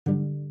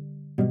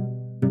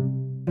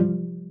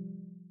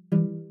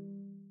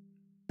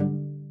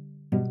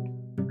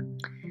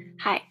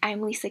Hi,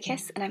 I'm Lisa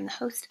Kiss, and I'm the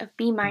host of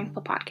Be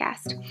Mindful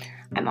podcast.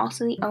 I'm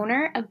also the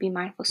owner of Be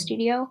Mindful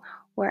Studio,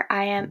 where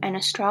I am an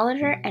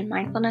astrologer and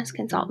mindfulness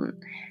consultant.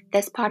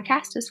 This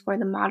podcast is for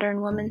the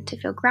modern woman to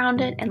feel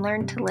grounded and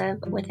learn to live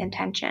with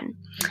intention.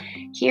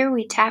 Here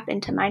we tap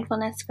into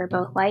mindfulness for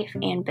both life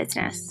and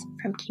business.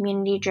 From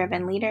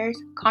community-driven leaders,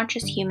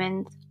 conscious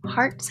humans,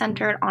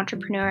 heart-centered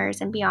entrepreneurs,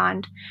 and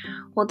beyond,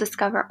 we'll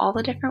discover all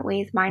the different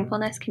ways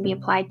mindfulness can be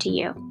applied to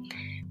you.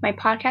 My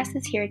podcast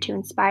is here to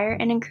inspire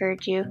and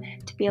encourage you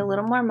to be a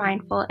little more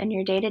mindful in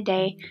your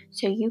day-to-day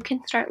so you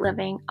can start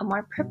living a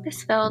more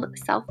purpose-filled,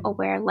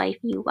 self-aware life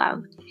you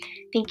love.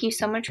 Thank you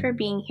so much for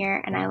being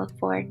here, and I look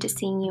forward to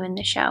seeing you in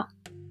the show.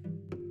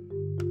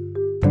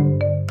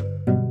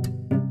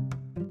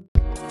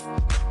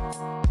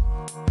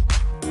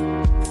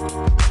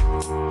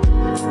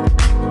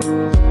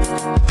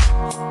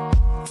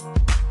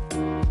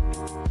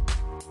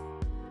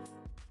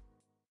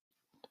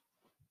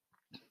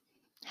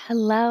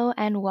 Hello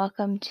and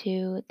welcome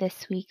to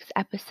this week's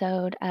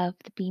episode of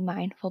the Be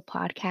Mindful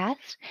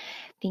podcast.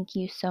 Thank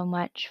you so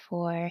much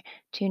for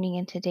tuning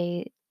into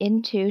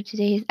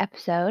today's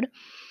episode.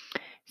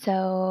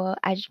 So,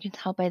 as you can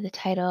tell by the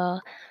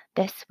title,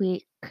 this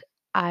week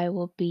I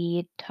will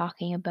be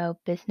talking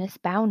about business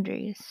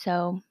boundaries.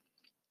 So,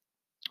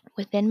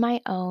 within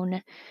my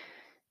own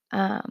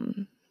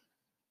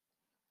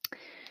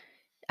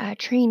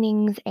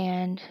trainings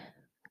and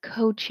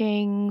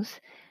coachings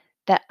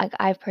that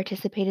I've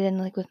participated in,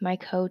 like with my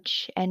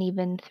coach, and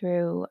even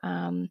through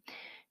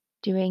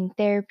doing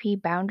therapy,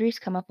 boundaries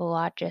come up a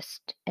lot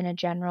just in a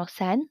general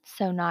sense.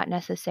 So, not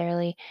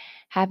necessarily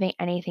having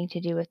anything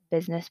to do with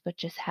business, but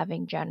just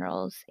having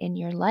generals in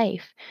your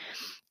life.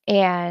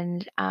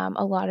 And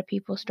a lot of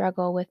people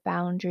struggle with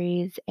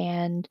boundaries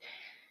and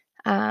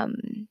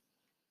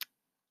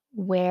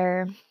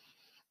where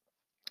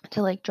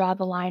to like draw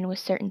the line with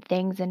certain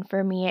things. And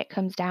for me, it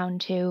comes down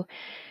to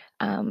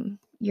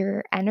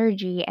your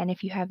energy, and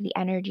if you have the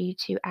energy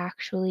to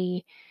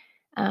actually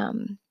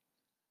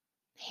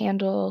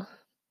handle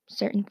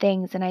certain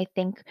things. And I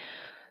think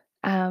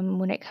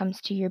when it comes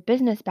to your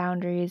business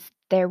boundaries,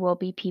 there will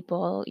be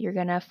people you're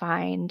going to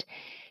find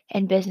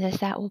in business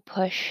that will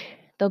push.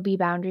 There'll be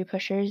boundary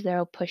pushers.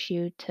 They'll push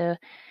you to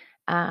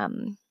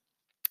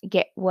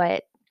get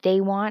what they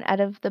want out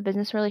of the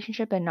business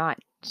relationship and not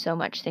so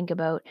much think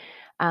about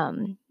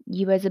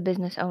you as a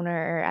business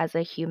owner or as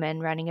a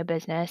human running a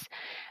business.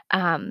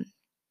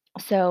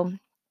 So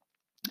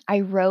I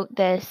wrote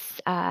this,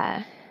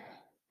 I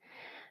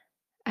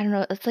don't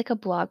know, it's like a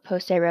blog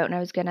post I wrote, and I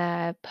was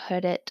gonna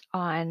put it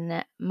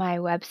on my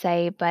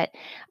website, but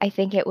I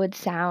think it would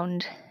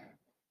sound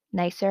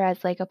nicer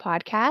as like a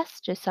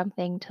podcast, just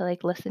something to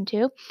like listen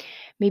to.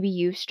 Maybe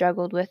you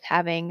struggled with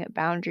having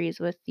boundaries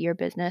with your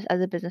business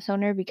as a business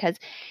owner, because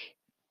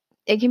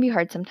it can be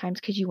hard sometimes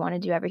because you want to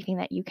do everything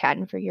that you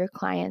can for your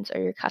clients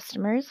or your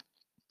customers,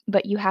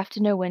 but you have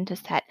to know when to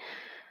set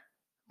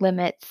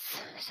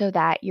limits so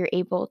that you're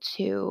able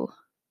to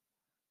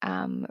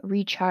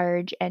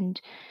recharge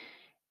and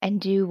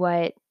do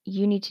what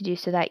you need to do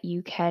so that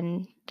you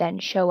can then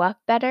show up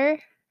better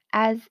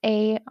as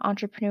a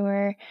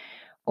entrepreneur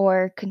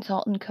or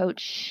consultant,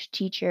 coach,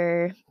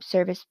 teacher,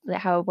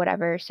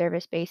 whatever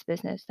service-based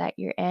business that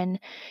you're in.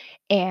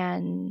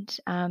 And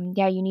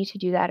you need to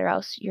do that, or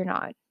else you're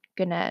not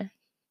gonna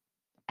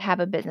have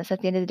a business.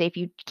 At the end of the day, if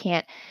you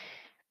can't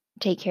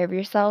take care of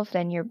yourself,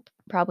 then you're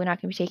probably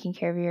not gonna be taking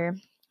care of your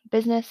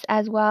business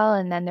as well,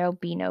 and then there'll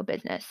be no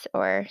business.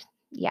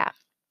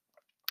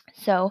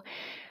 So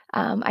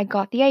I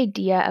got the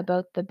idea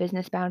about the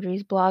business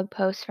boundaries blog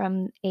post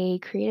from a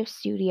creative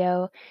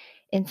studio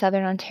in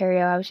Southern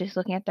Ontario. I was just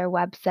looking at their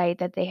website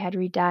that they had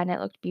redone. It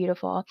looked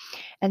beautiful.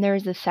 And there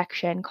was a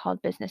section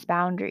called business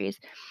boundaries.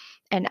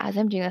 And as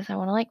I'm doing this, I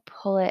want to like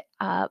pull it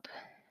up.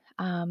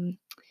 I'm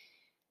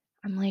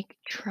like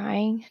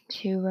trying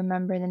to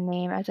remember the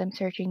name as I'm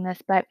searching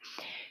this, but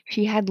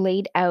she had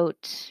laid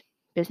out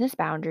business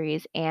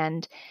boundaries,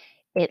 and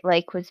it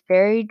like was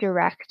very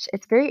direct.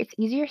 It's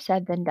easier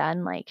said than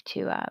done, like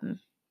to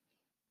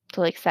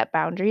like set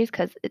boundaries,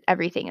 because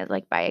everything is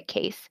like by a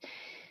case,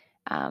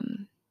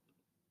 um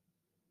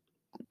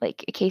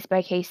like a case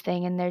by case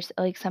thing, and there's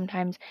like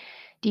sometimes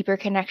deeper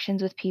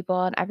connections with people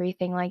and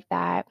everything like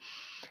that.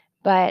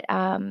 But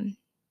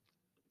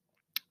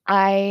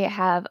I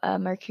have a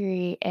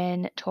Mercury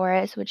in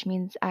Taurus, which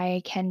means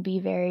I can be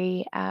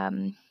very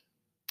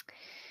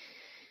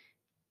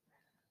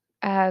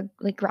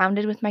like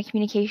grounded with my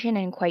communication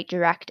and quite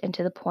direct and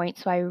to the point.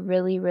 So I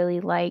really, really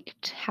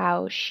liked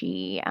how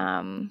she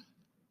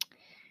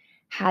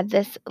had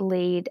this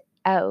laid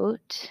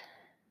out.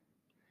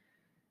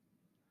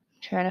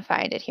 I'm trying to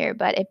find it here,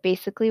 but it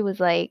basically was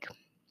like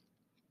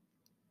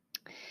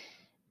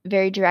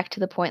very direct to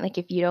the point. Like,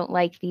 if you don't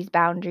like these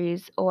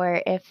boundaries,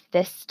 or if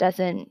this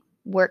doesn't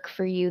work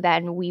for you,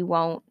 then we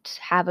won't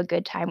have a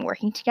good time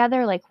working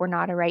together. Like, we're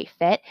not a right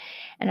fit.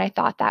 And I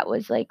thought that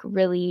was like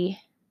really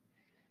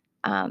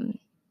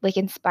like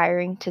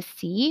inspiring to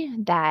see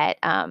that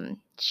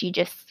she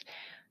just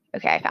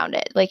Okay, I found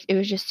it. Like, it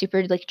was just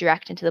super, like,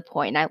 direct and to the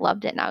point, and I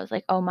loved it, and I was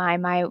like, "Oh my"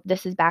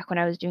 this is back when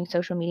I was doing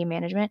social media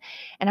management,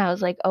 and I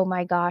was like, "Oh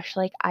my gosh,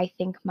 like, I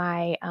think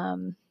my,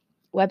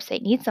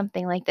 website needs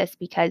something like this,"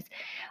 because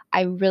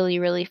I really,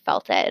 really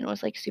felt it and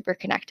was, like, super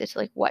connected to,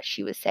 like, what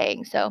she was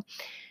saying. So,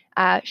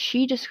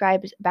 she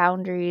describes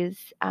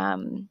boundaries,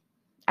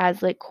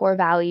 as, like, core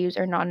values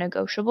or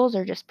non-negotiables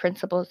or just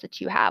principles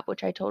that you have,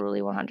 which I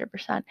totally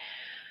 100%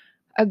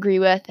 agree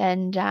with,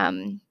 and,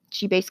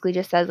 she basically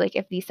just says, like,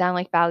 "If these sound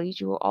like values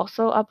you will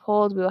also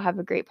uphold, we will have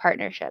a great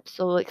partnership."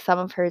 So, like, some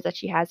of hers that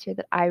she has here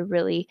that I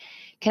really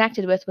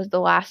connected with was the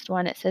last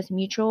one. It says,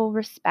 "Mutual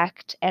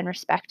respect and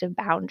respect of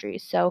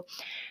boundaries." So,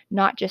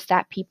 not just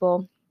that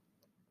people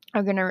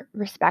are gonna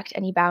respect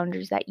any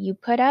boundaries that you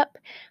put up,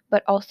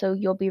 but also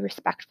you'll be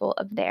respectful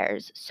of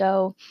theirs.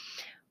 So,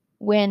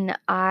 when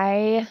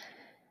I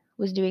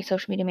was doing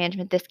social media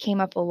management, this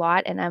came up a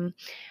lot, and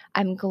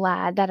I'm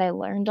glad that I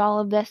learned all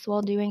of this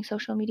while doing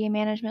social media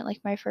management, like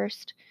my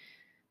first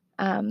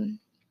um,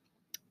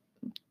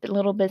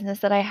 little business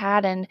that I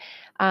had, and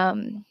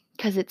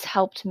because it's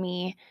helped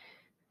me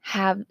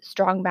have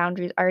strong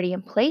boundaries already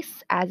in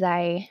place as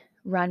I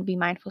run Be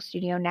Mindful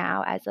Studio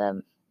now as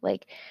a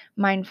like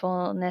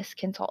mindfulness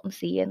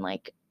consultancy and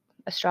like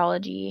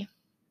astrology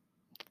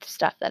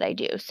stuff that I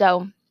do.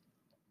 So,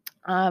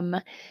 um,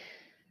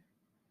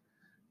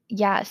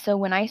 yeah, so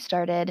when I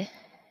started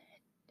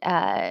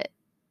uh,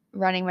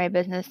 running my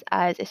business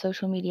as a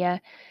social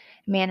media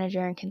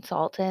manager and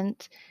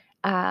consultant,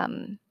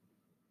 um,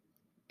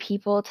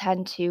 people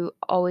tend to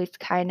always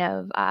kind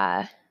of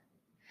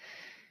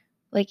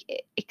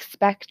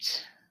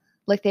expect,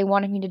 like they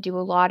wanted me to do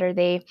a lot, or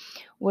they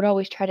would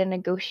always try to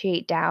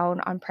negotiate down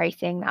on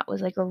pricing. That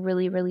was like a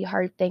really, really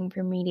hard thing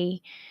for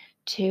me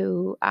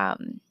to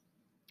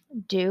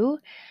do.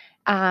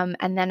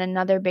 And then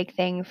another big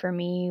thing for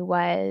me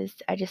was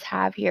I just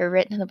have here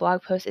written in the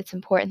blog post, it's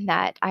important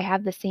that I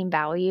have the same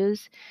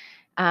values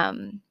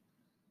um,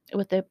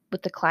 with the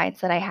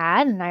clients that I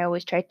had, and I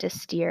always tried to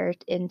steer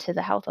into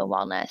the health and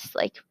wellness,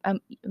 like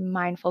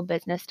mindful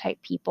business type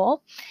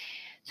people.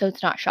 So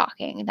it's not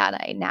shocking that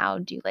I now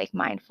do like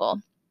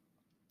mindfulness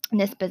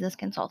business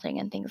consulting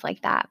and things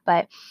like that.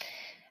 But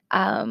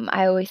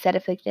I always said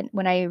if like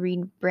when I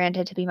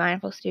rebranded to Be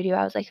Mindful Studio,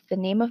 I was like, if the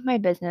name of my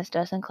business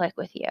doesn't click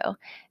with you,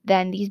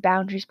 then these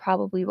boundaries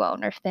probably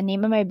won't. Or if the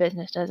name of my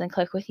business doesn't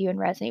click with you and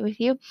resonate with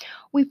you,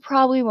 we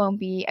probably won't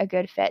be a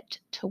good fit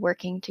to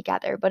working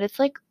together. But it's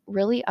like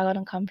really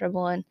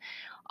uncomfortable and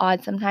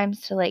odd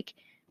sometimes to like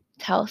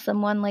tell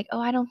someone like,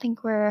 oh, I don't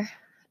think we're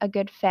a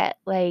good fit.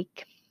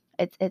 Like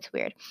it's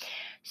weird.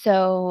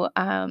 So,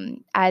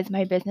 as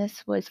my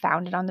business was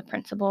founded on the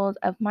principles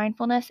of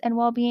mindfulness and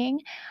well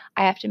being,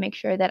 I have to make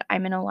sure that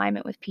I'm in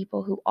alignment with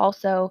people who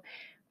also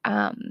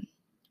um,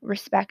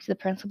 respect the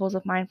principles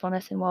of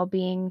mindfulness and well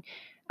being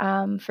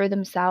for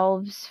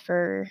themselves,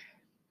 for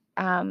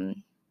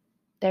um,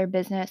 their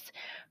business,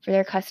 for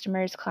their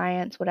customers,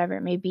 clients, whatever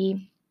it may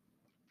be.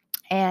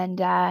 And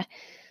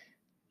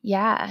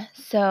yeah,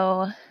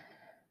 so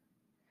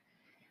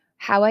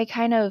how I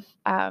kind of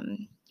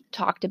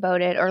talked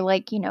about it, or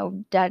like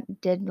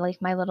did like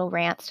my little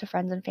rants to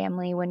friends and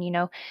family when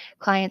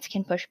clients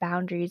can push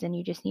boundaries and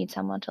you just need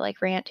someone to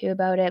like rant to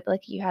about it, but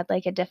like you had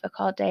like a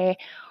difficult day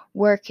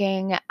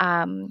working.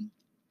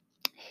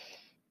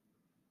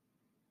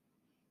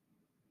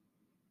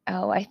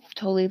 Oh, I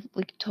totally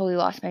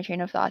lost my train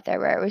of thought there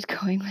where I was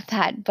going with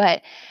that,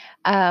 but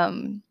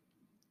um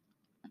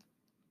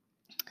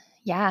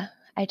yeah,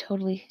 I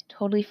totally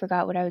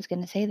forgot what I was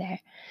going to say there,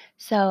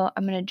 so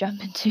I'm going to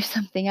jump into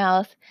something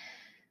else.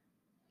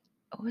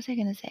 What was I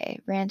going to say?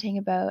 Ranting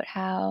about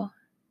how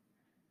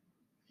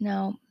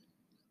no,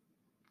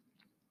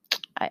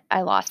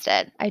 I lost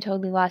it. I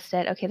totally lost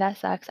it. Okay, that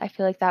sucks. I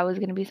feel like that was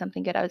gonna be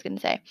something good I was gonna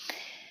say.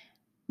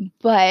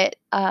 But,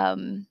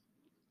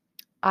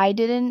 I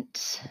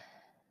didn't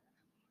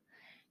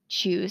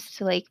choose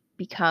to, like,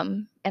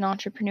 become an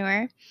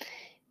entrepreneur,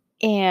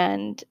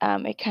 and,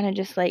 it kinda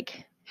just,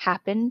 like,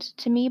 happened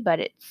to me, but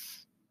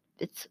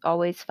it's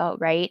always felt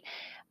right.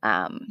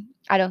 I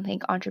don't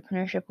think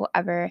entrepreneurship will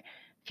ever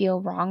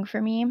feel wrong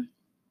for me,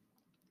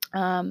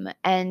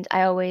 and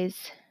I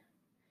always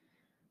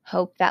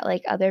hope that,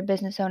 like, other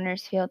business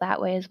owners feel that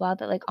way as well,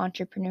 that, like,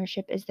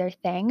 entrepreneurship is their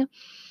thing.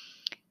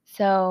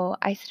 So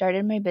I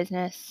started my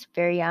business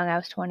very young. I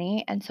was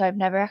 20. And so I've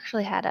never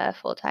actually had a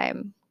full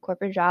time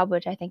corporate job,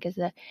 which I think is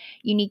a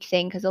unique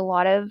thing because a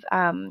lot of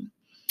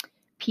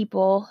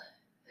people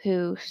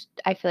who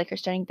I feel like are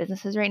starting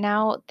businesses right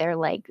now, they're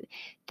like,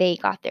 they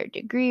got their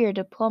degree or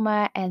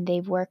diploma and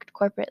they've worked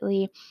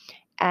corporately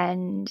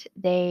and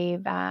they're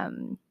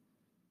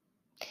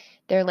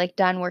like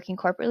done working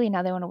corporately.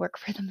 Now they want to work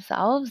for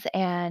themselves.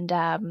 And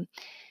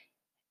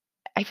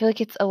I feel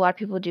like it's a lot of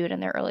people do it in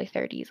their early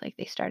 30s, like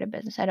they start a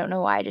business. I don't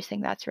know why. I just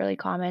think that's really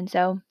common.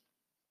 So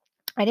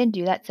I didn't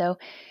do that. So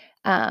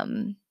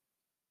um,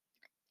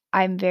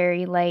 I'm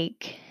very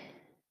like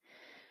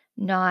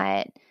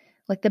not.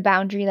 like, the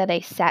boundary that I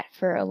set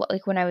for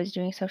like, when I was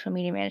doing social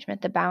media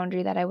management, the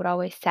boundary that I would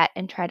always set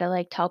and try to,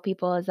 like, tell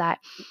people is that,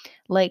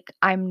 like,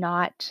 I'm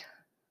not,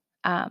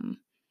 um,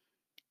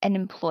 an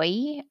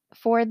employee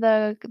for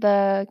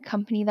the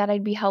company that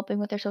I'd be helping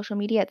with their social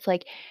media. It's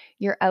like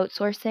you're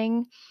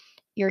outsourcing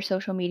your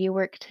social media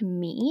work to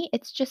me.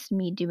 It's just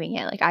me doing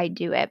it. Like, I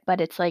do it,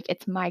 but it's like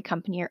it's my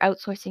company. You're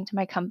outsourcing to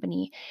my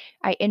company.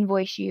 I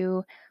invoice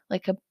you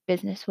like a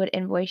business would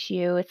invoice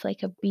you. It's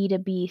like a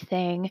B2B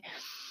thing,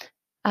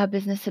 a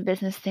business to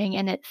business thing,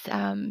 and it's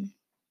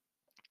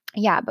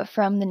yeah, but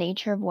from the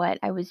nature of what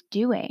I was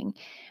doing,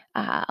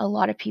 a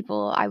lot of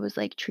people I was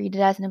like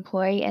treated as an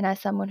employee, and as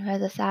someone who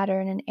has a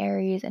Saturn and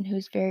Aries and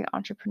who's very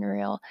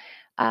entrepreneurial,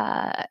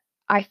 uh,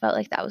 I felt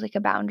like that was like a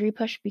boundary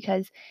push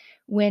because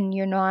when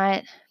you're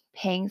not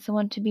paying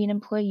someone to be an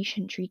employee, you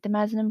shouldn't treat them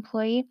as an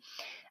employee.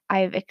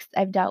 I've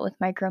dealt with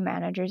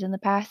micromanagers in the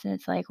past, and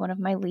it's like one of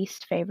my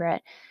least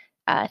favorite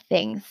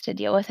things to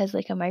deal with as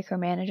like a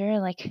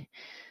micromanager, like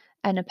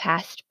in a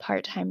past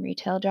part-time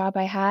retail job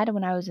I had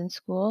when I was in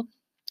school.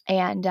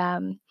 And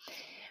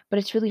but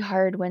it's really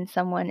hard when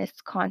someone is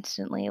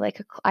constantly like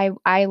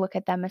I look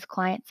at them as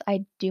clients.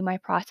 I do my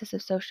process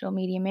of social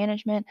media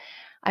management.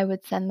 I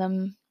would send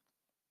them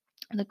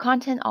the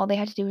content. All they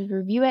had to do was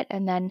review it,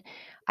 and then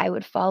I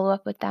would follow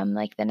up with them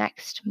like the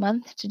next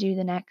month to do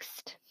the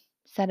next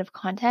set of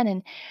content.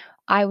 And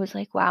I was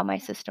like, wow, my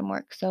system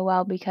works so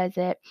well because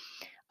it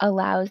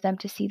allows them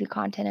to see the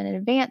content in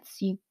advance.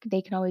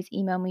 They can always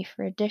email me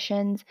for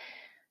additions.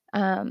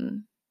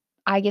 Um,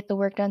 I get the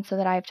work done so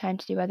that I have time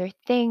to do other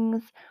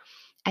things.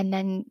 And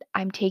then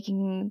I'm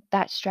taking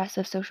that stress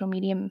of social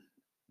media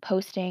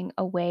posting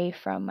away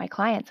from my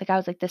clients. Like, I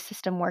was like, this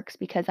system works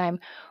because I'm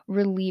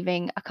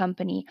relieving a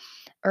company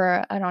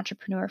or an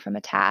entrepreneur from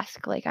a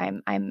task. Like,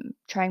 I'm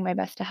trying my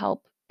best to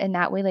help in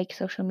that way. Like,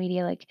 social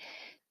media, like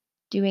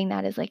doing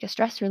that is like a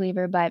stress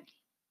reliever. But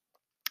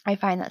I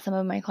find that some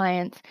of my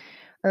clients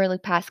or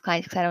like past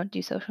clients, because I don't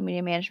do social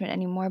media management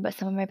anymore, but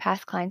some of my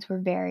past clients were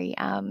very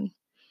oh,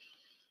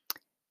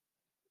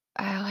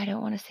 I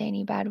don't want to say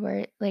any bad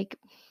word, like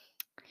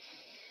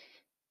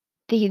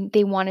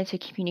they wanted to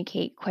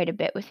communicate quite a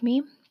bit with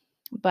me,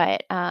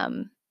 but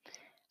a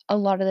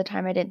lot of the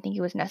time I didn't think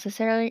it was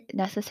necessary,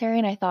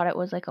 and I thought it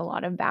was like a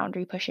lot of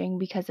boundary pushing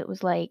because it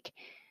was like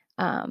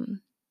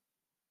um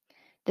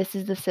this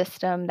is the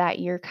system that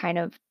you're kind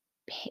of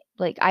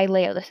like I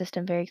lay out the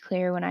system very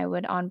clear when I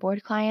would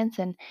onboard clients,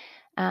 and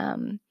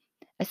um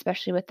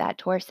especially with that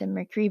Taurus and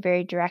Mercury,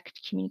 very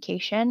direct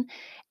communication.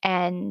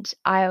 And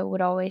I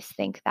would always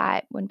think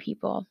that when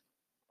people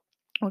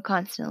would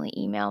constantly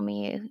email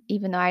me,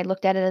 even though I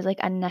looked at it as like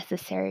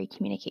unnecessary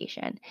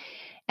communication.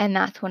 And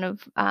that's one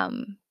of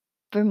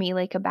for me,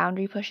 like a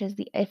boundary push is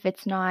the if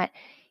it's not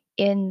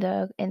in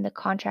the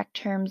contract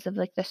terms of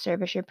like the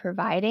service you're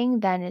providing,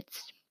 then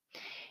it's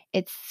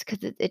because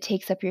it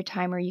takes up your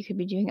time, or you could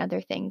be doing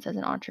other things as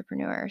an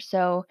entrepreneur.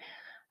 So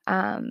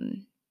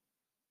um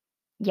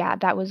yeah,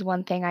 that was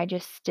one thing I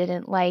just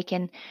didn't like,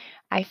 and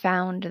I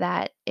found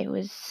that it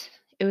was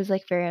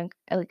like very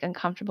like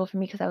uncomfortable for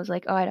me because I was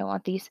like, oh, I don't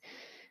want these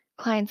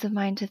clients of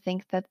mine to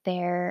think that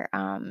they're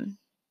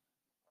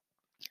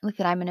like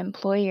that I'm an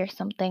employee or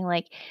something.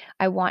 Like,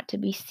 I want to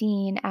be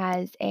seen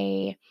as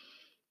a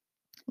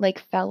like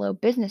fellow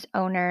business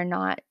owner,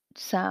 not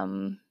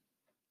some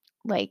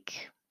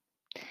like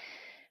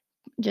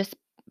just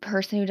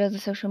person who does the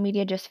social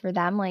media just for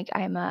them. Like,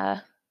 I'm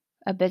a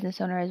business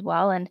owner as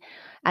well. And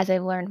as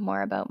I've learned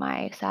more about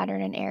my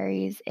Saturn and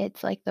Aries,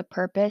 it's like the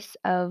purpose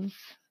of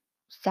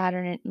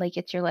Saturn, like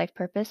it's your life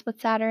purpose what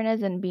Saturn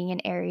is, and being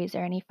an Aries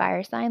or any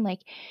fire sign,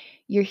 like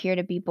you're here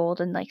to be bold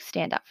and like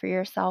stand up for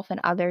yourself and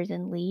others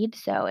and lead.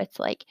 So it's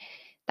like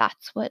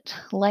that's what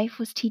life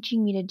was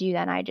teaching me to do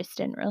then. I just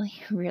didn't really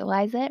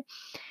realize it.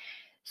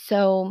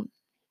 So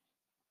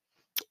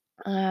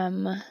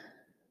um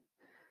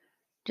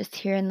just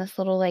hearing this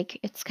little like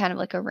it's kind of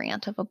like a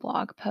rant of a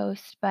blog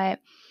post, but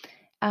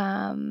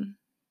um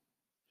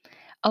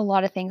a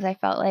lot of things I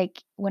felt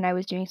like when I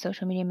was doing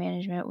social media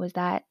management was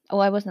that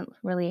well, I wasn't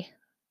really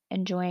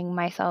enjoying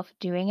myself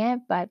doing it,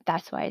 but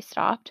that's why I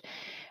stopped.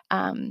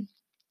 Um,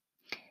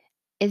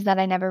 is that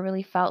I never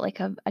really felt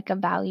like a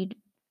valued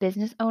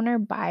business owner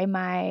by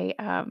my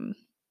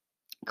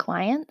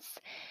clients.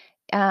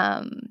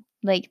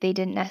 Like they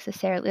didn't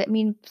necessarily. I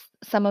mean,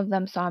 some of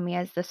them saw me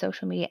as the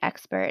social media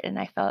expert, and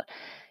I felt,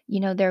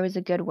 there was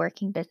a good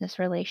working business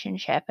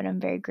relationship, and I'm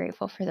very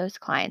grateful for those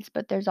clients.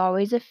 But there's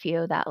always a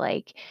few that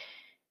like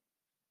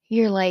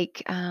you're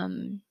like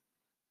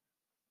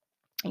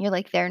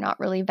they're not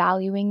really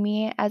valuing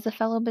me as a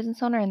fellow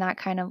business owner, and that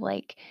kind of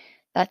like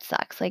that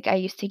sucks. Like, I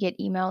used to get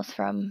emails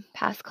from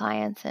past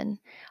clients, and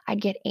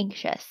I'd get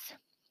anxious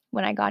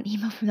when I got an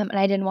email from them, and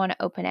I didn't want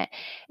to open it.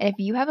 And if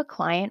you have a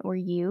client where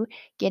you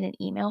get an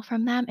email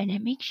from them and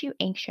it makes you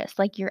anxious,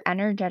 like your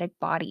energetic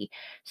body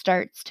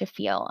starts to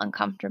feel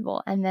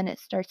uncomfortable, and then it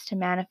starts to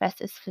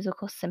manifest as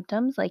physical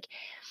symptoms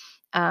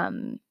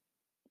um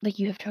like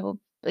you have trouble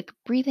like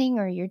breathing,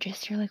 or you're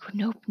like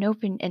nope,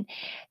 nope, and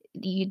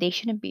they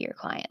shouldn't be your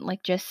client.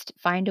 Like, just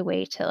find a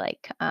way to,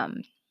 like,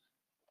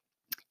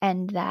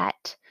 end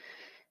that,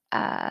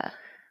 uh,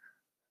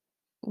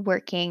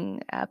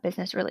 working,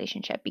 business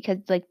relationship, because,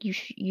 like, you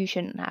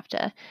shouldn't have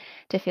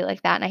to feel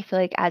like that. And I feel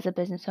like as a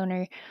business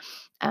owner,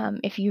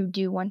 if you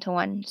do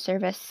one-to-one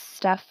service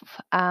stuff,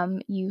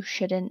 you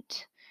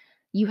shouldn't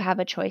you have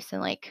a choice in,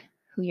 like,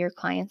 who your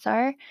clients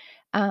are,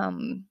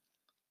 um,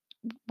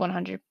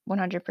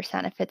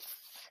 100% if it's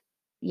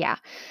yeah.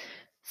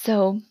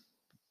 So,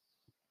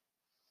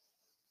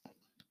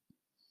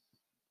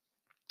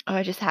 oh,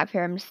 I just have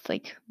here, I'm just,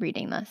 like,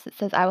 reading this. It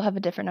says, "I will have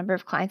a different number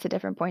of clients at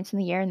different points in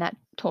the year," and that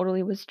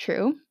totally was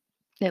true.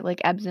 It,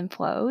 like, ebbs and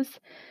flows.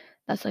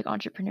 That's, like,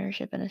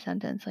 entrepreneurship in a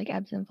sentence, like,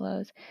 ebbs and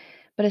flows.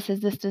 But it says,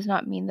 "This does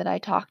not mean that I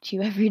talk to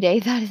you every day.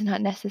 That is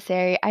not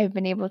necessary. I have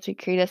been able to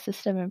create a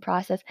system and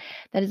process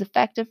that is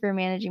effective for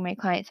managing my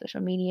client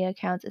social media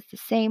accounts. It's the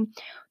same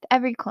with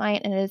every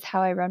client, and it is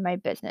how I run my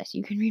business.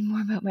 You can read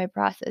more about my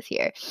process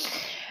here."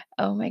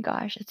 Oh my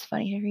gosh, it's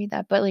funny to read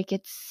that, but, like,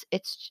 it's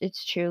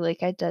true.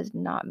 Like, it does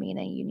not mean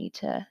that you need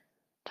to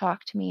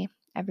talk to me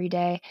every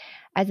day.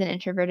 As an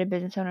introverted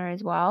business owner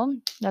as well,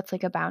 that's,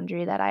 like, a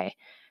boundary that I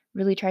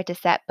really try to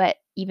set. But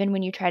even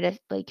when you try to,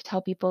 like, tell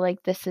people,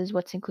 like, "This is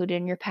what's included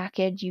in your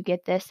package, you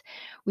get this,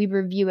 we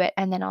review it,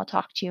 and then I'll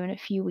talk to you in a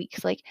few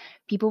weeks," like,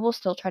 people will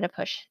still try to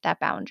push that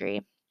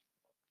boundary.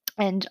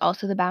 And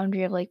also the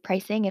boundary of, like,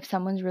 pricing. If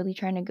someone's really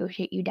trying to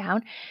negotiate you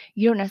down,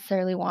 you don't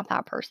necessarily want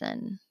that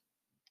person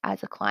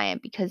as a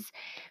client, because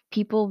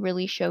people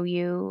really show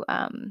you,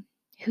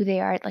 who they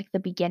are at, like, the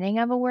beginning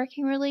of a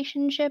working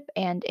relationship.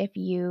 And if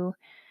you,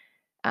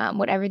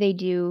 whatever they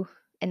do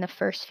in the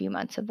first few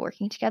months of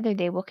working together,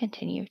 they will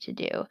continue to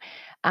do.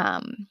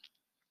 Um,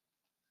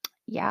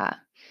 yeah.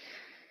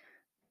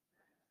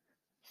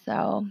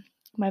 So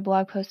my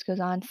blog post goes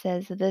on,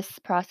 says, "This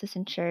process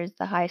ensures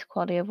the highest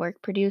quality of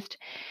work produced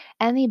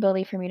and the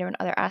ability for me to run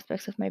other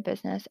aspects of my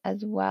business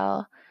as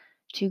well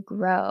to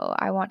grow.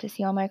 I want to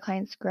see all my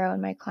clients grow,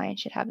 and my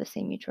clients should have the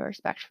same mutual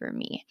respect for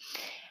me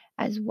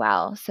as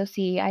well." So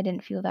see, I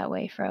didn't feel that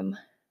way from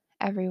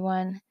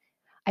everyone.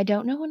 I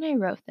don't know when I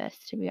wrote this,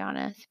 to be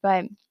honest,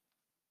 but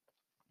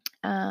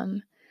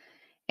um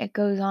it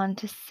goes on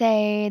to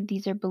say,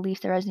 "These are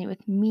beliefs that resonate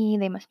with me.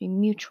 They must be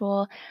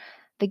mutual.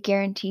 The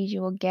guarantees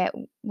you will get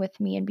with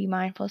me and Be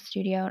Mindful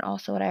Studio, and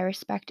also what I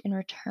respect in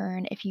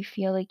return. If you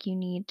feel like you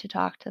need to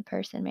talk to the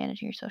person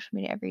managing your social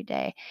media every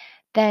day,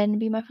 then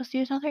Be Mindful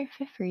Studio is not the right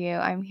fit for you.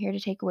 I'm here to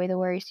take away the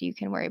worry so you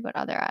can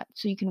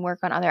so you can work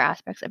on other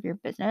aspects of your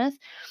business."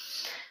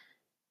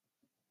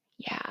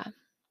 Yeah,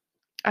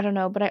 I don't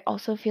know, but I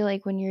also feel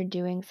like when you're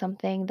doing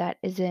something that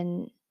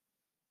isn't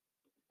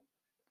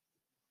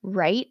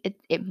right,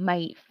 it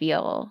might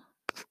feel,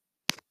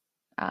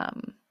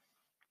 um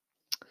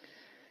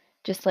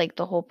just like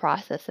the whole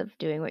process of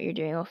doing what you're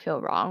doing will feel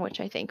wrong, which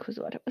I think was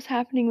what was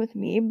happening with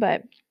me.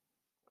 But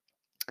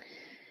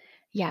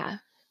yeah,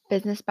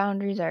 business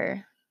boundaries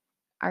are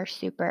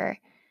super,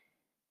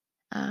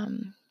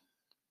 um,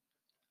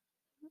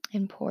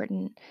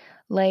 important.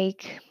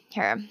 Like,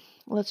 here,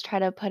 let's try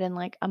to put in,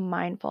 like, a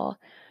mindful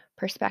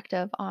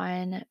perspective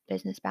on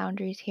business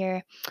boundaries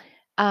here.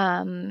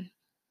 Um,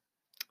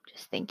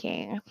 just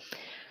thinking.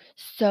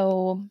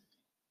 So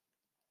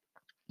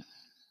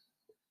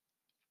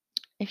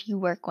if you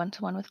work one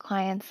to one with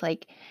clients,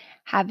 like,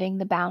 having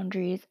the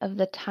boundaries of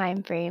the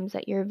time frames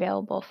that you're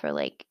available for,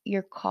 like,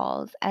 your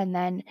calls, and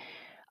then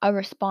a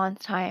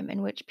response time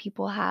in which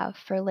people have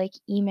for, like,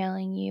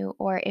 emailing you.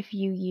 Or if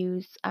you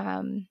use,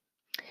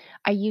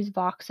 I use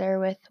Voxer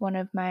with one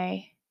of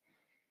my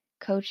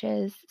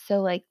coaches,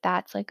 so, like,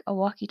 that's, like, a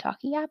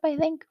walkie-talkie app, I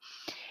think.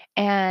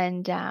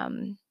 And,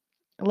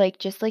 like,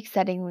 just, like,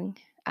 setting,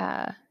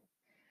 uh,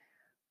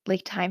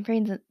 like, time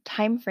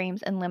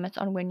frames and limits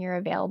on when you're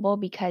available,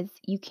 because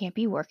you can't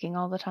be working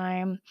all the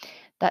time.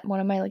 That one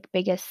of my, like,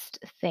 biggest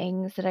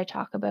things that I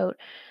talk about,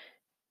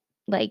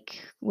 like,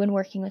 when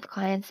working with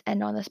clients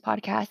and on this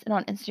podcast and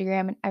on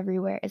Instagram and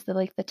everywhere, is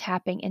the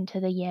tapping into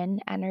the yin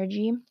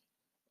energy.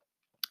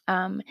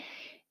 Um,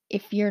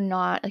 if you're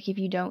not like, if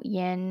you don't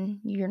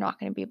yin, you're not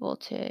going to be able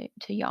to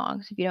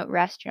yang. So if you don't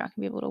rest, you're not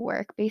going to be able to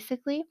work,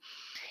 basically.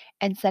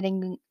 And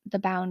setting the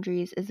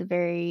boundaries is a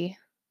very,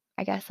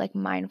 I guess, like,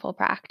 mindful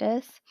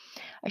practice.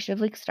 I should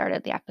have, like,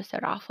 started the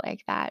episode off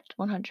like that,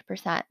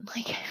 100%,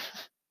 like,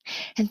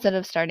 instead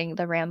of starting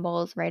the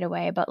rambles right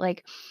away. But,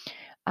 like,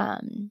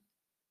 um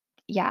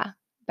yeah,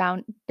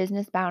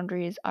 business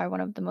boundaries are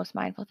one of the most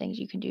mindful things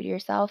you can do to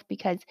yourself,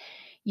 because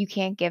you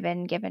can't give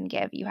and give and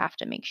give. You have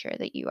to make sure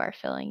that you are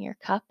filling your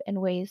cup in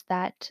ways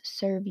that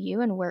serve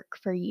you and work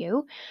for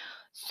you.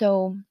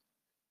 So,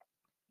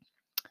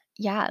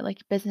 yeah, like,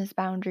 business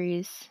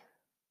boundaries,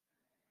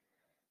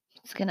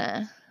 it's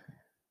gonna,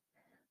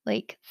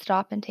 like,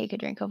 stop and take a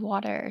drink of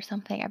water or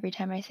something every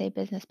time I say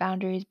business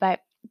boundaries,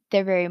 but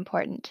they're very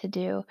important to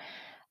do.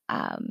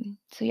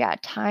 So yeah,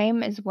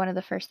 time is one of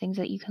the first things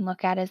that you can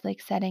look at, is,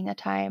 like, setting a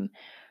time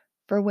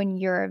for when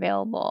you're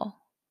available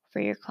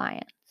for your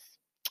clients.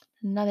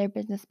 Another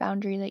business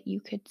boundary that you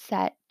could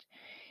set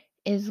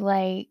is,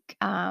 like,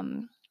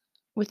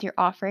 with your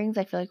offerings,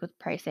 I feel like with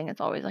pricing,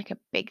 it's always like a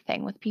big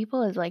thing with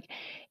people is like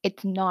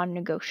it's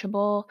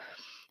non-negotiable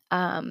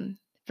um,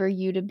 for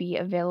you to be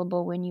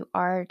available when you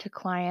are to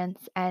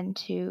clients and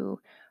to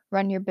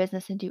run your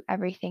business and do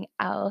everything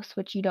else,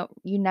 which you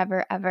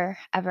never, ever,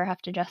 ever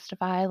have to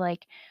justify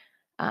like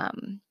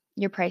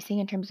your pricing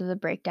in terms of the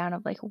breakdown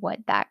of like what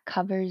that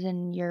covers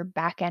in your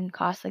back end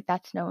costs. Like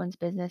that's no one's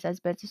business. As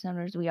business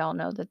owners, we all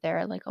know that there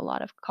are like a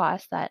lot of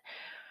costs that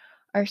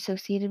are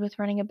associated with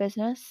running a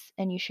business,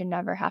 and you should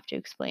never have to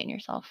explain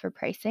yourself for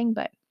pricing.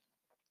 But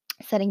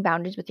setting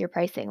boundaries with your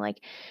pricing,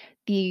 like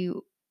the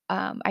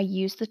I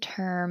use the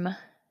term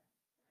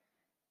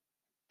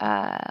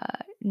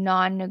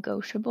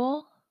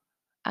non-negotiable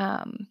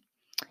um,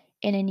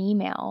 in an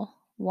email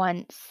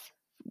once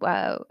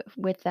uh,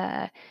 with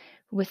uh,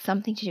 with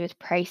something to do with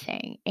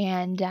pricing,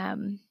 and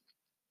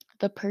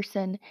the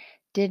person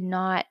did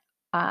not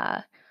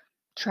uh,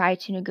 try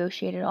to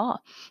negotiate at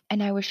all,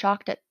 and I was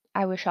shocked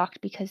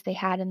because they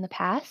had in the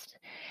past,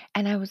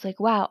 and I was like,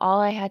 wow, all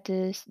I had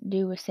to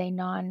do was say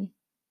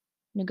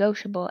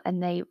non-negotiable,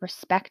 and they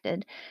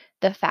respected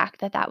the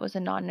fact that that was a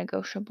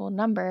non-negotiable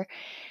number.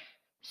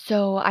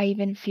 So I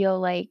even feel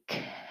like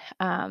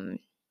um,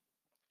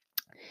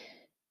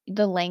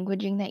 the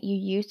languaging that you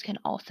use can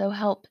also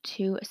help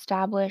to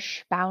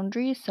establish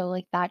boundaries. So,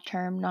 like that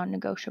term non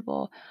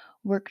negotiable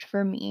worked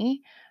for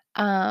me.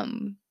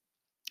 Um,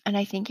 and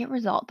I think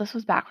this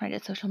was back when I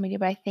did social media,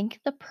 but I think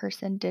the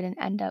person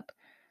didn't end up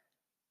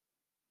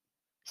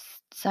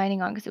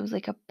signing on because it was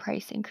like a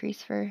price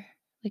increase for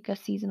like a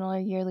seasonal or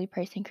yearly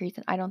price increase.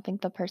 And I don't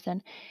think the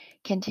person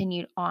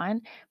continued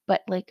on,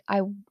 but like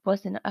I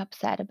wasn't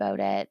upset about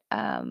it.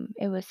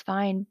 It was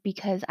fine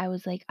because I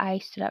was like, I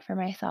stood up for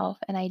myself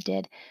and I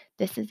did.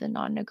 This is a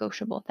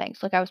non-negotiable thing.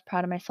 So like I was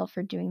proud of myself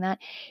for doing that.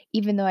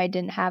 Even though I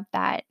didn't have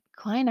that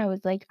client, I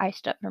was like, I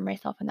stood up for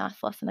myself and that's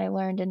the lesson I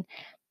learned. And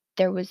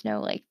there was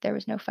no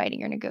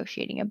fighting or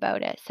negotiating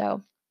about it.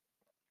 So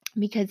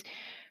because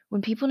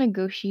when people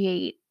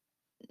negotiate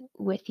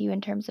with you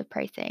in terms of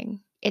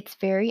pricing, it's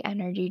very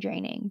energy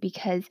draining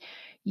because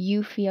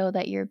you feel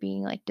that you're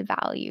being like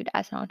devalued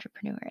as an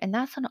entrepreneur. And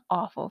that's an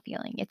awful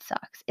feeling. It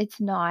sucks. It's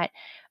not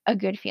a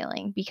good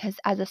feeling because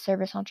as a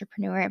service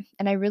entrepreneur,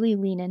 and I really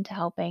lean into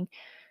helping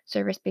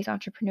service based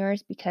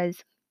entrepreneurs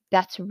because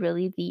that's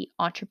really the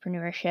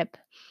entrepreneurship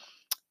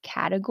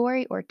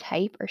category or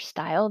type or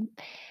style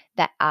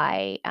that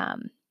I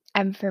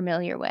am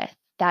familiar with.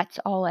 That's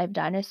all I've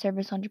done is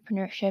service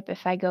entrepreneurship.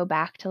 If I go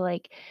back to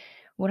like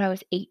when I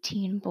was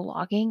 18,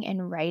 blogging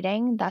and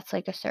writing, that's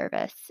like a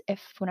service. If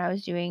when I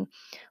was doing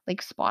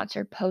like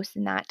sponsored posts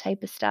and that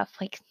type of stuff,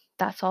 like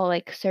that's all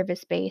like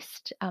service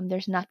based.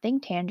 There's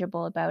nothing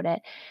tangible about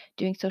it.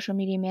 Doing social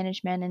media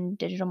management and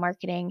digital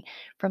marketing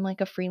from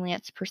like a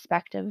freelance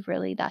perspective,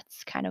 really,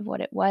 that's kind of what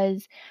it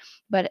was.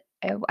 But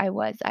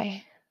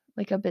I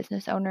like a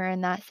business owner in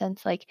that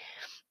sense. Like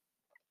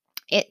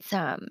it's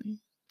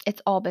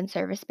it's all been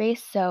service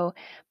based, so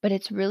but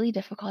it's really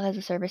difficult as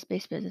a service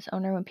based business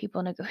owner when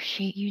people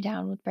negotiate you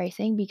down with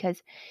pricing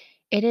because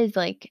it is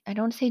like I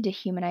don't say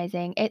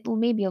dehumanizing. It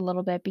may be a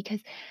little bit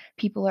because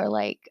people are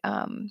like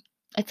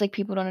it's like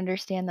people don't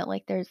understand that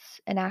like there's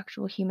an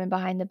actual human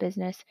behind the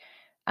business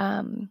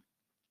um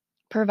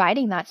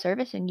providing that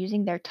service and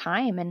using their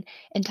time, and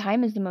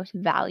time is the most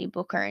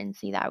valuable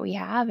currency that we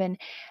have, and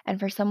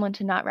for someone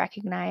to not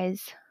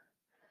recognize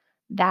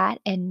that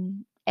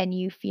and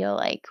you feel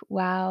like,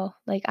 wow,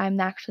 like I'm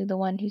actually the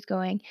one who's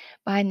going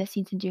behind the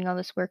scenes and doing all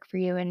this work for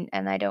you, and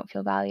I don't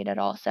feel valued at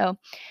all. So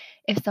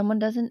if someone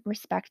doesn't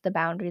respect the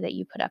boundary that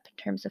you put up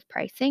in terms of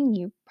pricing,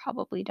 you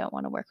probably don't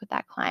want to work with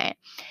that client.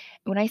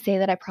 When I say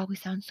that, I probably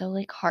sound so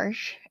like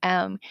harsh.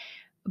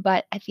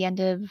 But at the end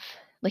of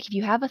like if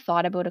you have a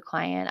thought about a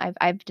client,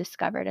 I've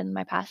discovered in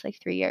my past like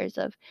 3 years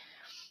of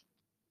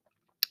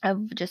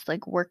just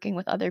like working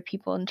with other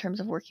people in terms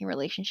of working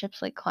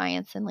relationships like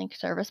clients and like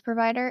service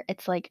provider,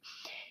 it's like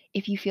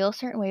if you feel a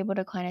certain way about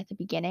a client at the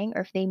beginning,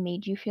 or if they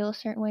made you feel a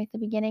certain way at the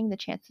beginning, the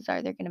chances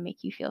are they're going to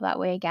make you feel that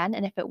way again.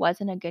 And if it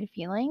wasn't a good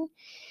feeling,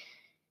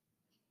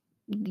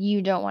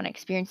 you don't want to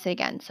experience it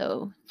again.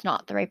 So it's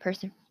not the right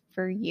person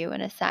for you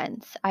in a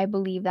sense. I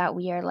believe that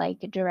we are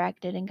like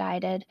directed and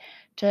guided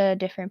to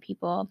different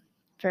people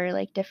for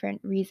like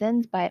different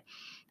reasons, but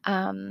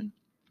um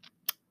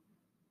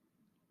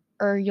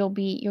or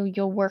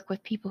you'll work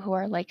with people who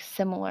are like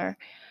similar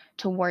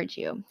towards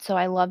you. So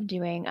I love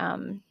doing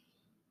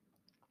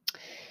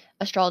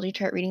astrology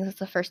chart readings. That's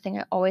the first thing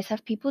I always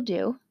have people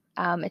do.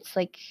 It's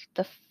like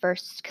the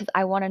first because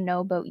I want to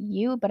know about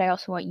you, but I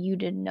also want you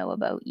to know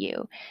about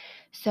you.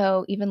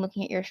 So even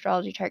looking at your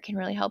astrology chart can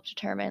really help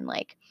determine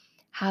like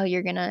how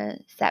you're gonna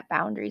set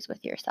boundaries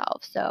with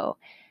yourself. So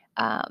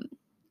um,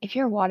 if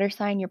you're a water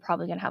sign, you're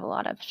probably gonna have a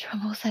lot of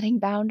trouble setting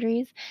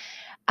boundaries.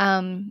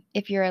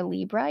 If you're a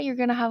Libra, you're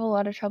gonna have a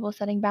lot of trouble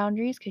setting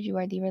boundaries because you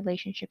are the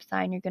relationship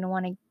sign. You're gonna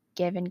want to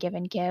give and give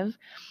and give.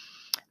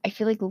 I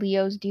feel like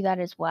Leos do that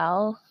as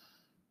well.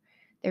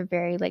 They're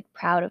very like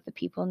proud of the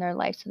people in their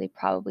life, so they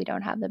probably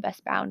don't have the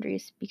best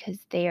boundaries because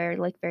they are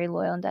like very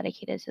loyal and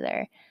dedicated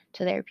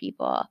to their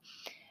people.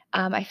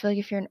 I feel like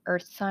if you're an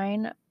earth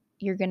sign,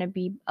 you're going to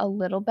be a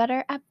little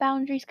better at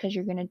boundaries because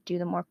you're going to do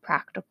the more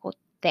practical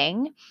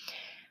thing.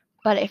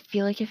 But I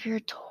feel like if you're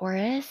a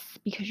Taurus,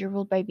 because you're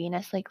ruled by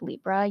Venus, like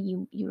Libra,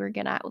 you are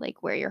going to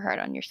like wear your heart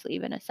on your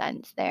sleeve in a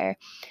sense there.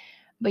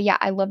 But yeah,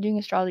 I love doing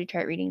astrology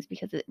chart readings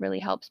because it really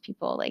helps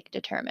people like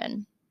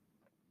determine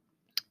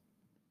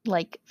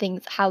like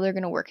things, how they're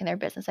going to work in their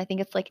business. I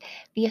think it's like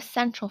the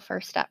essential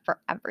first step for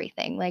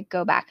everything. Like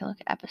go back and look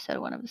at episode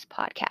 1 of this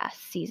podcast,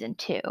 season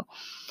 2.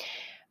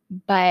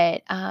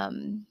 But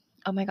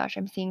oh my gosh,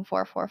 I'm seeing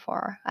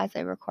 444 as I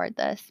record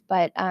this.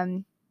 But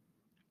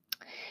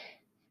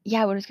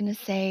yeah, what I was going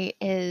to say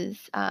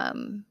is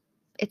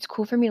it's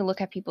cool for me to look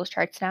at people's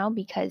charts now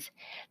because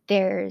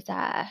there's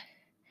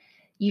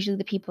usually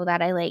the people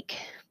that I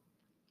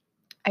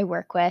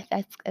work with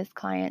as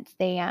clients,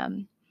 they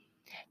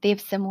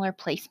have similar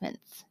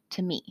placements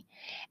to me.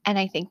 And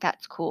I think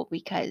that's cool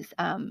because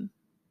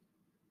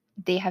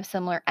they have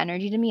similar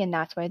energy to me, and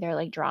that's why they're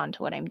like drawn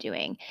to what I'm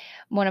doing.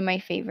 One of my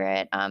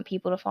favorite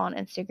people to follow on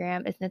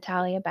Instagram is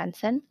Natalia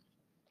Benson.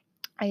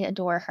 I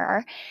adore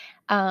her.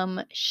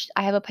 I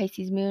have a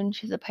Pisces moon.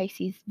 She's a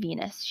Pisces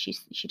Venus.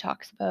 She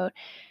talks about,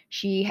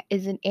 she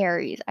is an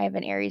Aries. I have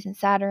an Aries and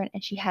Saturn,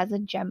 and she has a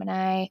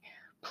Gemini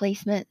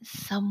placement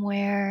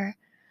somewhere.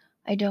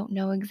 I don't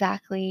know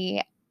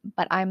exactly,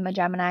 but I'm a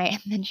Gemini,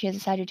 and then she has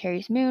a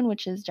Sagittarius moon,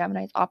 which is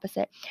Gemini's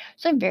opposite.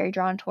 So I'm very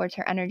drawn towards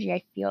her energy.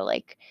 I feel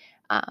like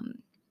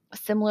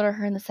similar to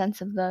her in the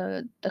sense of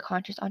the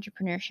conscious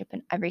entrepreneurship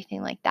and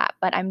everything like that.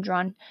 But I'm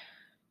drawn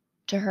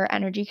to her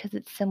energy because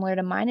it's similar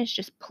to mine. It's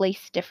just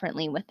placed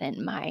differently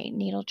within my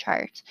natal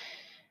chart.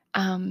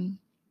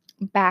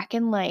 Back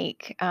in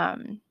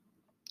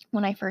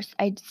when I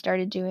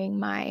started doing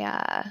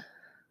my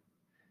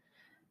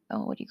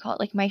what do you call it?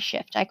 Like my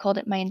shift. I called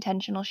it my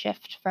intentional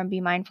shift from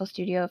Be Mindful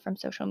Studio from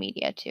social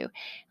media to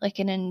like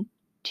an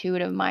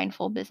intuitive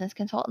mindful business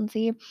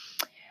consultancy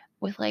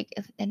with like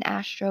an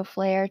astro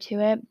flair to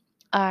it.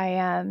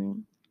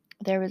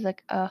 There was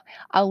like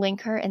I'll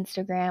link her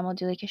Instagram. I'll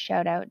do like a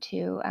shout out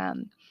to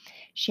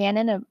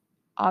Shannon of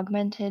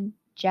Augmented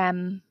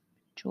Gem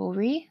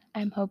Jewelry.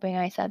 I'm hoping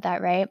I said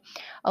that right.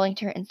 I'll link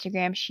to her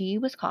Instagram. She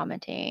was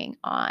commenting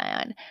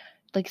on,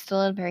 like,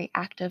 still a very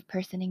active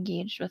person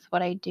engaged with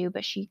what I do,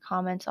 but she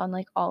comments on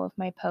like all of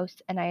my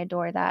posts, and I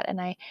adore that.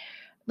 And I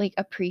like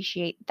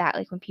appreciate that,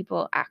 like when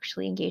people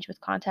actually engage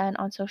with content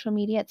on social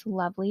media, it's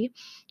lovely.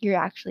 You're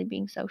actually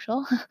being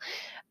social.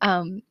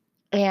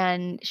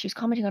 And she was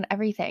commenting on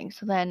everything.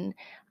 So then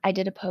I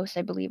did a post,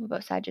 I believe,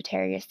 about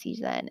Sagittarius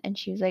season, and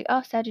she was like,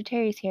 "Oh,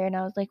 Sagittarius here," and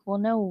I was like, "Well,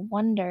 no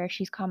wonder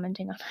she's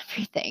commenting on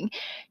everything.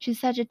 She's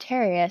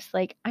Sagittarius.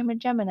 Like, I'm a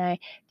Gemini.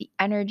 The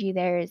energy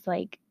there is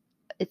like,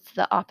 it's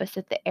the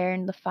opposite, the air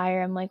and the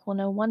fire." I'm like, "Well,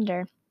 no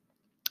wonder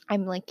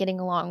I'm like getting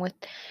along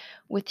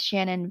with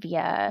Shannon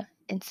via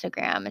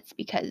Instagram." It's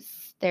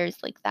because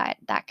there's like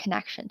that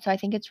connection. So I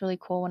think it's really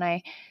cool when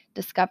I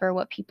discover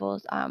what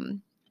people's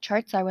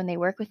charts are when they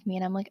work with me,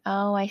 and I'm like,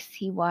 "Oh, I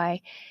see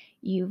why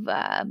you've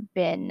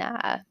been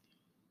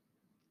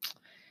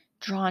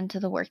drawn to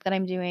the work that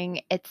I'm doing."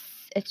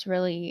 It's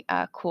really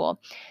cool.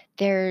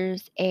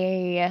 There's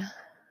a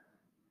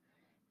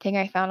thing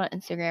I found on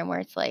Instagram where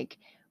it's like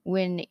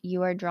when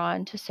you are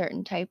drawn to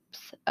certain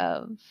types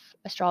of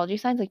astrology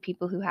signs, like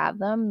people who have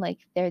them, like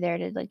they're there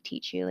to like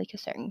teach you like a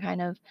certain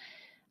kind of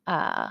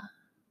uh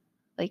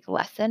like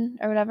lesson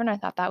or whatever. And I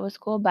thought that was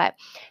cool, but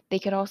they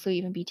could also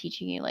even be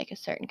teaching you like a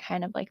certain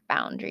kind of like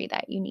boundary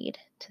that you need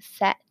to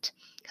set.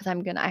 Because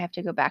I have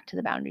to go back to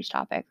the boundaries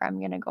topic, or I'm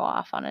gonna go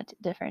off on a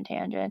different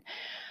tangent.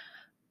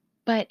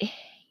 But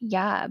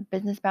yeah,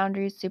 business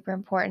boundaries super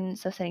important.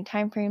 So setting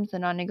time frames, the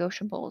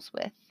non-negotiables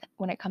with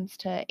when it comes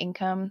to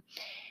income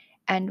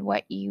and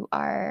what you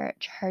are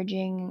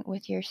charging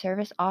with your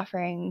service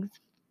offerings.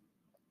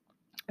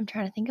 I'm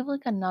trying to think of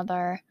like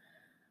another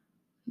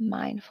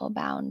mindful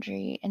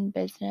boundary in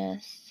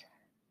business.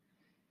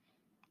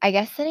 I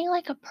guess setting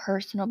like a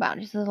personal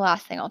boundary. This is the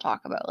last thing I'll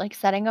talk about. Like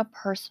setting a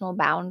personal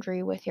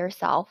boundary with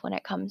yourself when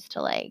it comes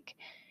to like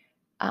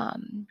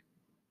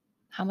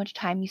how much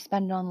time you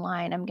spend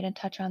online. I'm going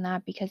to touch on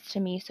that because to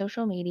me,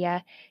 social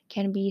media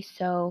can be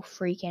so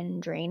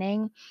freaking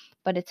draining,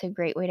 but it's a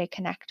great way to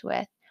connect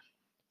with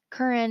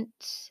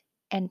current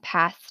and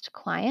past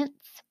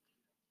clients.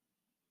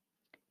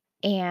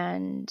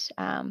 And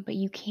but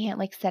you can't,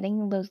 like,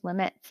 setting those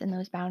limits and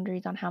those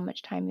boundaries on how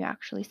much time you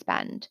actually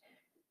spend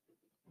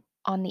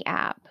on the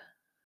app.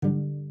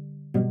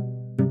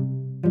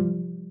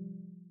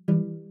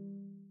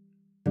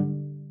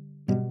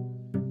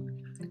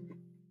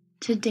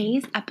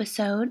 Today's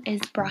episode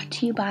is brought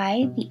to you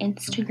by the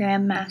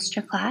Instagram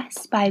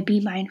Masterclass by Be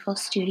Mindful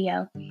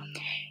Studio.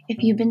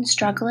 If you've been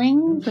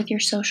struggling with your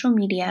social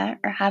media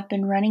or have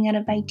been running out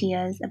of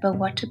ideas about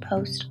what to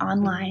post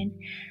online,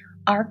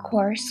 our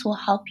course will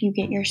help you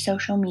get your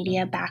social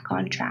media back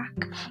on track.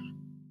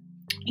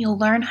 You'll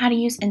learn how to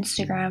use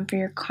Instagram for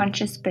your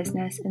conscious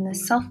business in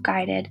this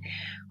self-guided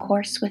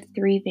course with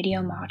 3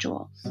 video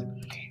modules.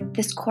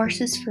 This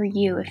course is for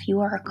you if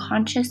you are a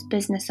conscious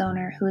business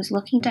owner who is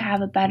looking to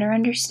have a better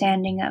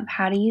understanding of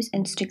how to use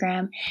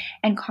Instagram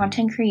and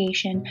content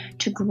creation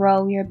to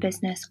grow your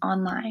business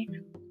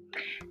online.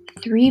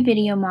 The 3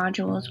 video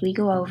modules we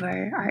go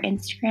over are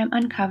Instagram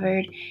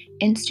Uncovered,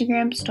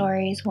 Instagram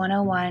Stories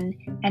 101,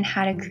 and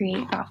How to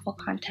Create Thoughtful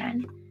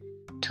Content.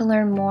 To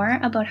learn more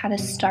about how to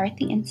start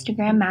the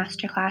Instagram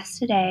Masterclass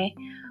today,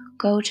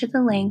 go to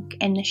the link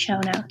in the show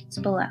notes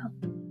below.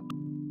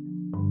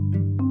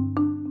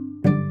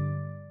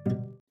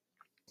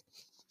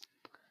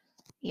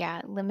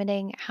 Yeah,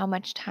 limiting how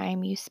much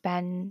time you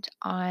spend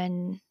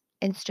on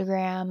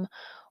Instagram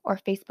or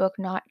Facebook,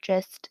 not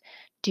just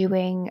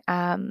doing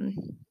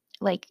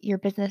like your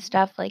business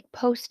stuff like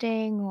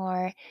posting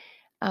or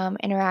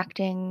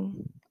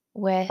interacting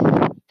with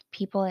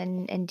people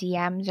in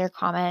DMs or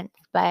comments,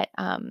 but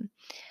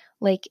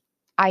like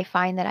I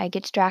find that I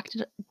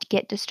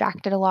get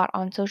distracted a lot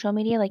on social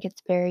media. Like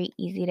it's very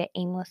easy to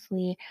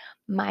aimlessly,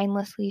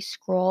 mindlessly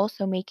scroll.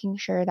 So making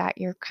sure that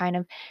you're kind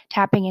of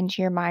tapping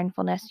into your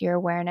mindfulness, your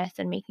awareness,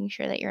 and making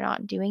sure that you're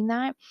not doing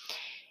that.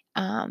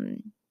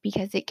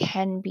 Because it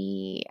can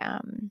be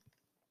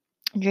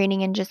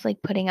draining, and just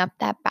like putting up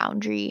that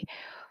boundary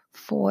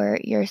for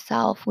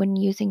yourself when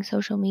using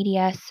social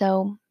media.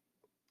 So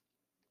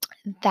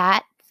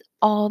that's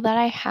all that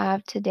I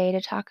have today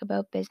to talk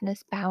about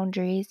business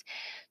boundaries.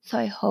 So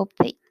I hope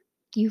that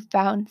you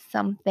found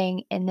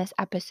something in this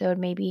episode.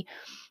 Maybe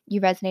you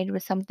resonated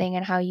with something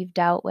and how you've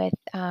dealt with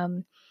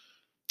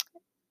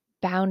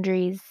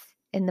boundaries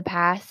in the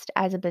past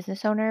as a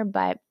business owner,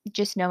 but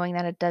just knowing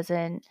that it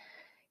doesn't,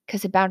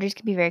 because the boundaries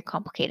can be a very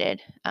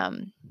complicated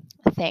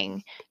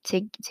thing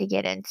to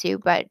get into,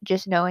 but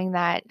just knowing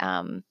that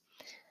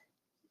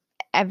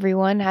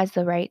everyone has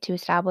the right to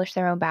establish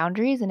their own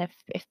boundaries, and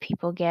if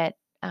people get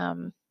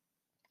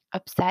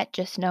upset,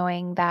 just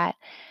knowing that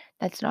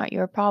that's not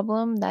your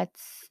problem,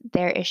 that's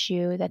their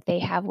issue that they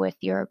have with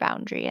your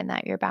boundary, and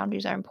that your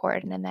boundaries are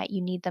important and that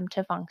you need them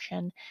to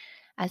function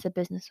as a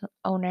business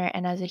owner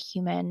and as a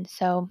human.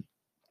 So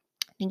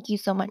thank you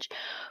so much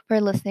for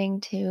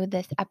listening to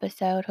this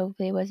episode.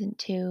 Hopefully it wasn't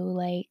too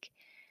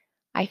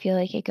I feel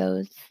like it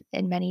goes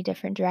in many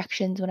different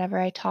directions whenever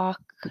I talk.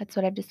 That's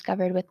what I've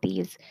discovered with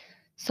these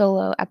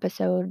solo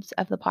episodes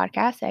of the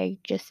podcast. I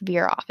just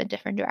veer off in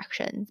different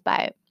directions.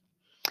 But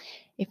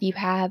if you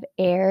have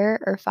air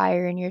or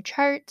fire in your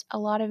chart, a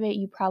lot of it,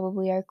 you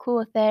probably are cool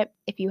with it.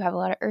 If you have a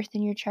lot of earth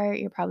in your chart,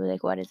 you're probably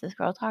like, what is this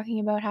girl talking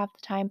about half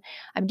the time?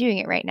 I'm doing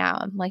it right now.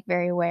 I'm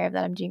very aware of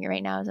that. I'm doing it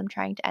right now as I'm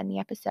trying to end the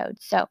episode.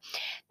 So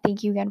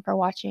thank you again for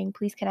watching.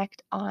 Please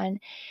connect on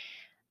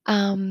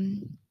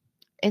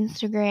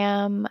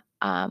Instagram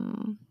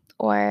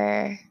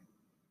or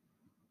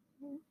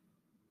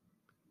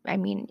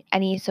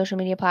any social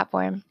media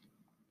platform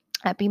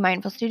at Be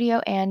Mindful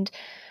Studio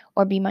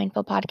or Be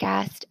Mindful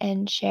Podcast,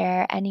 and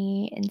share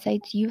any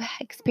insights you've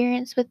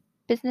experienced with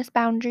business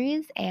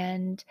boundaries.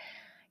 And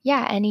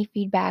any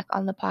feedback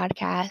on the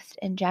podcast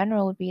in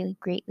general would be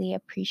greatly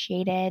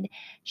appreciated.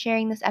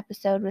 Sharing this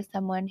episode with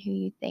someone who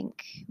you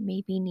think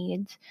maybe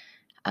needs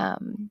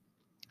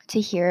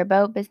to hear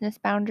about business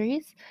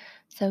boundaries.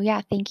 So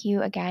thank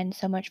you again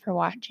so much for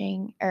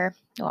watching, or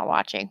not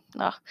watching.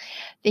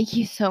 Thank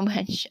you so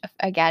much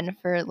again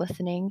for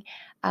listening.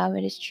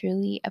 It is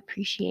truly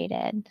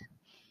appreciated.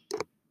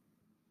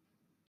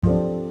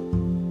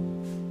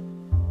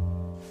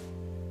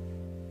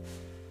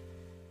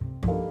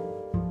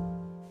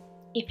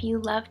 If you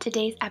loved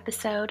today's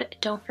episode,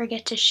 don't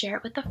forget to share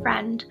it with a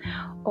friend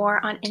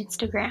or on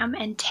Instagram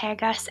and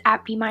tag us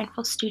at Be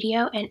Mindful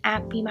Studio and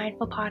at Be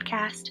Mindful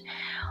Podcast.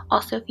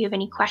 Also, if you have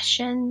any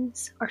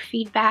questions or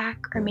feedback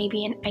or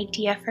maybe an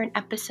idea for an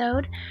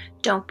episode,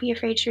 don't be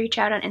afraid to reach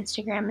out on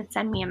Instagram and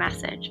send me a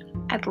message.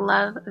 I'd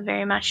love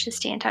very much to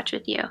stay in touch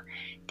with you.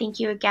 Thank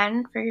you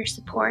again for your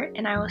support,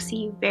 and I will see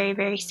you very,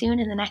 very soon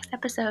in the next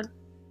episode.